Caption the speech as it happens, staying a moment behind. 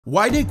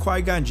Why did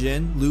Qui-Gon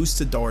Jinn lose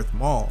to Darth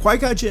Maul?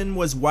 Qui-Gon Jinn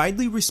was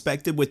widely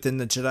respected within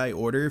the Jedi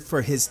Order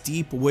for his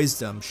deep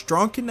wisdom,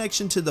 strong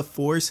connection to the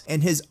Force,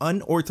 and his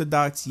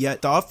unorthodox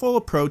yet thoughtful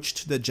approach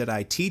to the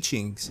Jedi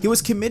teachings. He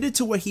was committed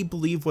to what he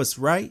believed was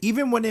right,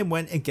 even when it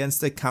went against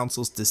the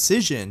Council's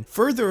decision,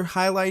 further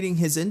highlighting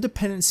his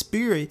independent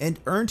spirit and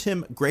earned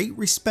him great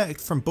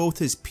respect from both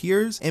his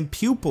peers and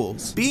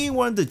pupils. Being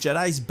one of the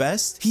Jedi's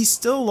best, he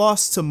still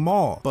lost to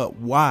Maul, but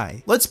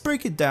why? Let's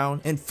break it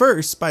down, and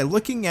first by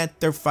looking at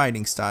their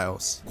fighting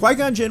styles.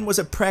 Qui-Gon Jinn was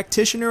a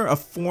practitioner of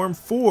Form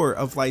 4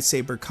 of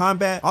lightsaber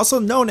combat, also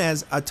known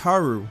as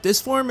Ataru.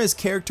 This form is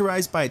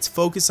characterized by its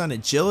focus on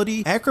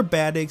agility,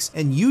 acrobatics,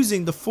 and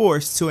using the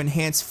Force to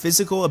enhance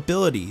physical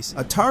abilities.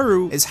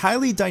 Ataru is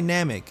highly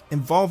dynamic,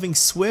 involving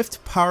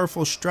swift,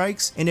 powerful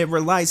strikes, and it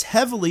relies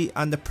heavily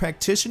on the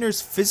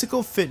practitioner's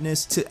physical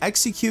fitness to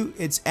execute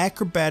its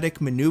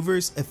acrobatic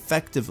maneuvers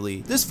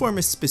effectively. This form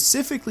is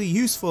specifically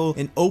useful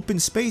in open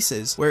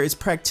spaces, where its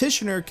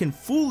practitioner can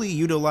fully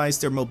utilize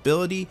their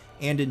mobility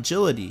and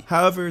agility.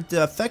 However,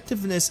 the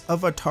effectiveness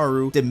of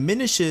Ataru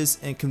diminishes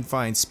in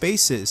confined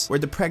spaces, where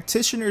the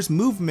practitioner's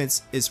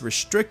movements is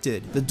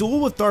restricted. The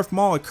duel with Darth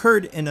Maul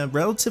occurred in a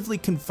relatively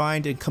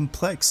confined and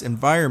complex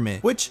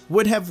environment, which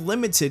would have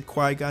limited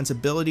Qui-Gon's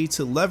ability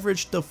to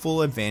leverage the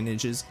full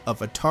advantages of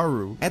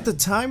Ataru. At the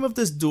time of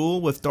this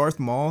duel with Darth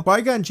Maul,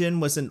 Qui-Gon Jinn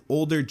was an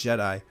older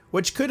Jedi,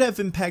 which could have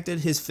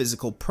impacted his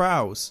physical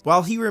prowess.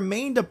 While he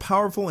remained a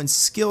powerful and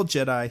skilled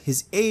Jedi,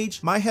 his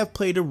age might have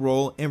played a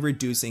role in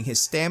reducing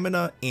his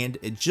stamina and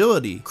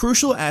agility,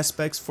 crucial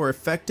aspects for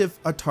effective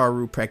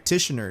Ataru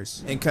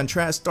practitioners. In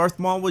contrast, Darth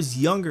Maul was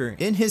younger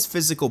in his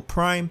physical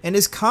prime, and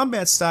his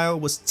combat style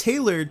was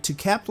tailored to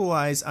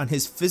capitalize on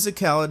his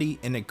physicality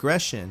and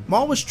aggression.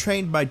 Maul was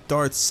trained by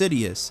Darth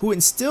Sidious, who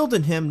instilled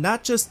in him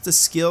not just the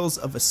skills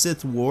of a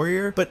Sith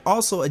warrior, but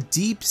also a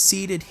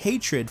deep-seated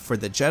hatred for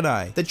the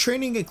Jedi. The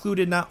training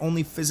included not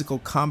only physical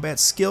combat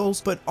skills,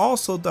 but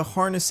also the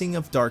harnessing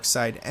of dark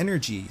side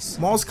energies.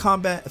 Maul's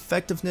combat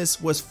effectiveness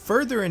was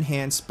further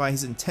enhanced by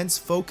his intense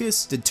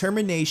focus,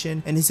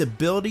 determination, and his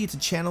ability to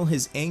channel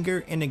his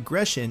anger and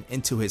aggression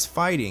into his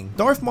fighting.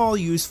 Darth Maul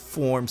used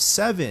Form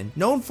 7,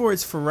 known for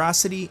its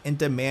ferocity and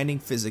demanding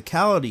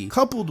physicality,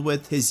 coupled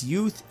with his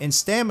youth and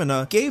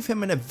stamina, gave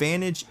him an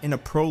advantage in a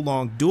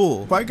prolonged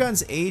duel.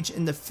 Qui-Gon's age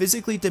and the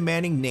physically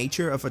demanding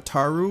nature of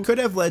Ataru could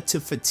have led to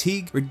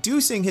fatigue,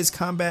 reducing his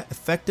combat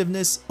effectiveness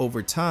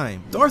over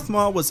time. Darth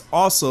Maul was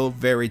also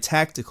very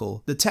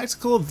tactical. The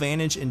tactical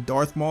advantage in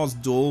Darth Maul's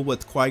duel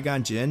with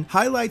Qui-Gon Jinn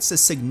highlights the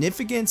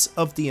significance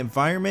of the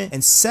environment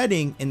and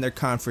setting in their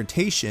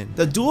confrontation.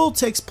 The duel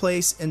takes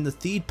place in the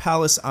Theed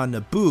Palace on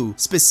Naboo,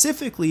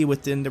 specifically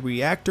within the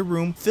reactor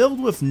room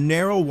filled with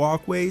narrow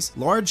walkways,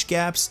 large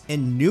gaps,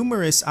 and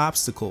numerous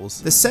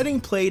obstacles. The setting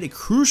played a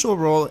crucial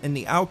role in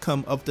the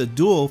outcome of the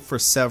duel for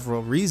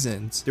several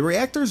reasons. The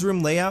reactor's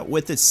room layout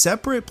with its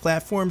separate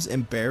platforms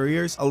and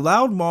barriers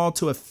allowed Maul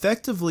to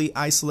effectively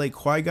isolate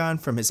Qui-Gon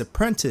from his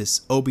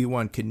apprentice,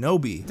 Obi-Wan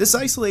Kenobi. This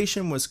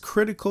isolation was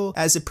critical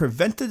as it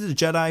prevented the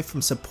Jedi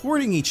from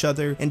supporting each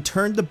other and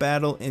turned the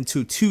battle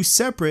into two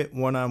separate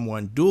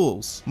one-on-one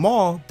duels.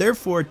 Maul,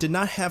 therefore, did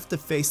not have to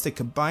face the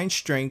combined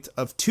strength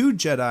of two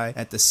Jedi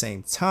at the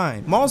same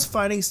time. Maul's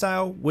fighting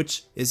style,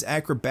 which is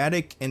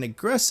acrobatic and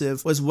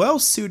aggressive, was well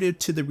suited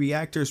to the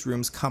reactor's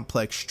room's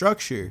complex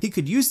structure. He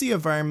could use the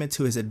environment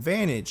to his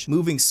advantage,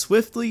 moving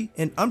swiftly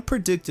and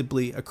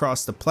unpredictably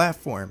across the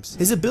platforms.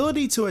 His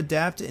ability to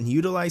adapt and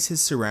utilize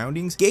his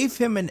surroundings gave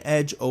him an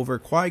edge over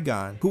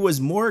Qui-Gon, who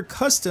was more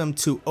accustomed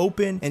to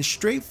open and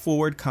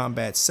straightforward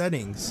combat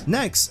settings.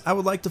 Next, I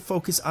would like to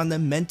focus on the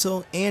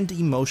mental and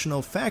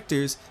emotional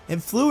factors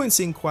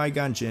influencing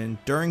Qui-Gon Jinn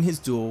during his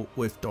duel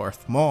with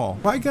Darth Maul.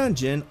 Qui-Gon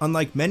Jinn,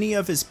 unlike many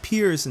of his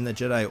peers in the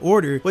Jedi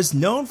Order, was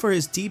known for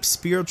his deep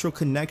spiritual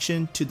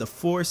connection to the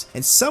Force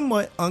and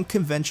somewhat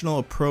unconventional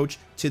approach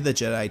to the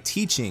Jedi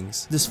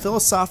teachings. This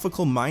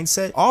philosophical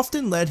mindset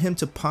often led him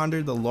to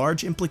ponder the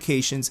large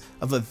implications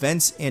of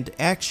events and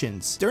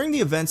actions. During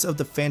the events of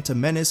the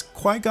Phantom Menace,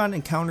 Qui-Gon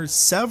encountered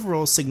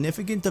several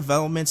significant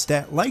developments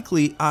that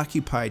likely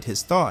occupied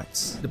his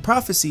thoughts. The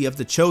prophecy of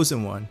the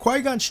Chosen One.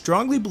 Qui-Gon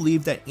strongly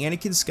believed that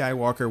Anakin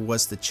Skywalker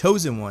was the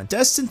Chosen One,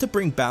 destined to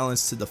bring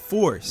balance to the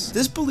Force.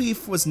 This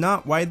belief was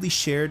not widely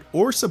shared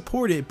or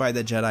supported by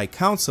the Jedi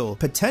Council,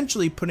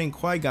 potentially putting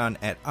Qui-Gon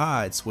at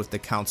odds with the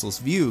Council's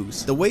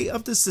views. The weight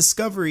of this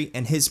discovery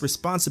and his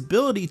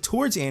responsibility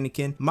towards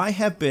Anakin might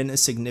have been a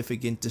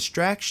significant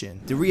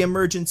distraction. The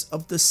re-emergence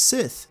of the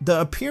Sith. The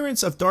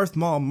appearance of Darth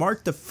Maul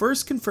marked the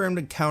first confirmed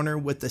encounter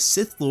with the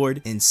Sith Lord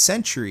in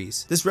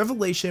centuries. This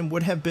revelation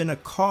would have been a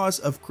cause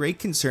of great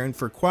concern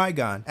for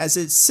Qui-Gon, as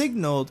it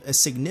signaled a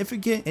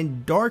significant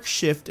and dark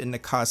shift in the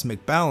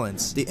cosmic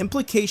balance. The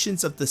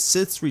implications of the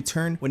Sith's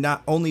return would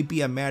not only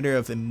be a matter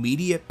of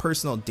immediate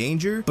personal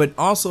danger, but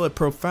also a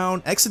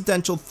profound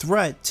existential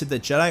threat to the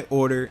Jedi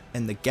Order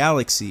and the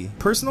galaxy.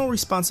 Personal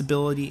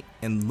responsibility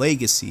and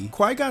legacy.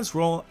 Qui-Gon's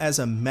role as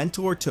a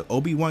mentor to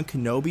Obi-Wan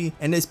Kenobi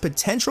and his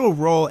potential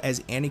role as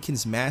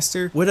Anakin's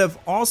master would have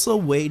also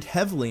weighed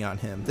heavily on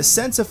him. The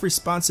sense of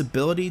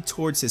responsibility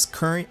towards his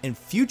current and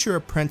future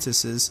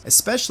apprentices,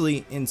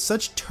 especially in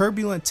such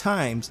turbulent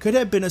times, could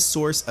have been a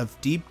source of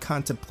deep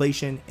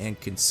contemplation and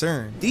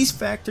concern. These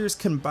factors,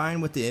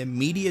 combined with the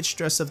immediate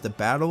stress of the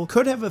battle,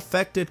 could have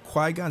affected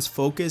Qui-Gon's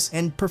focus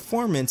and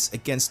performance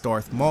against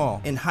Darth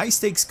Maul. In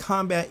high-stakes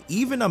combat,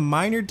 even a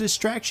minor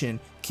distraction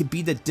could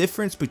be the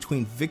difference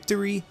between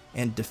victory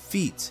and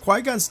defeat.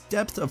 Qui-Gon's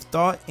depth of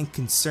thought and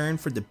concern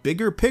for the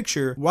bigger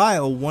picture,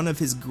 while one of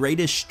his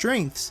greatest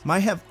strengths, might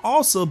have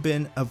also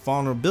been a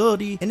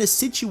vulnerability in a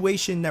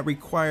situation that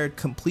required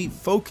complete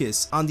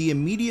focus on the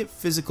immediate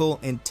physical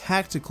and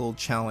tactical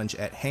challenge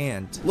at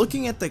hand.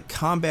 Looking at the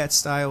combat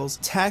styles,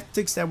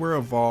 tactics that were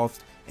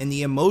evolved, and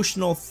the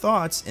emotional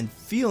thoughts and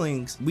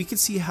feelings, we could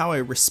see how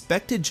a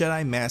respected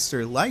Jedi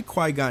Master like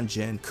Qui-Gon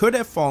Jinn could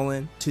have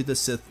fallen to the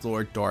Sith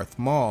Lord Darth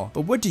Maul.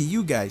 But what do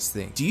you guys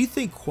think? Do you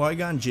think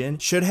Qui-Gon Jinn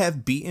should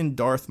have beaten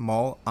Darth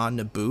Maul on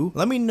Naboo?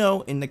 Let me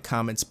know in the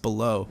comments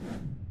below.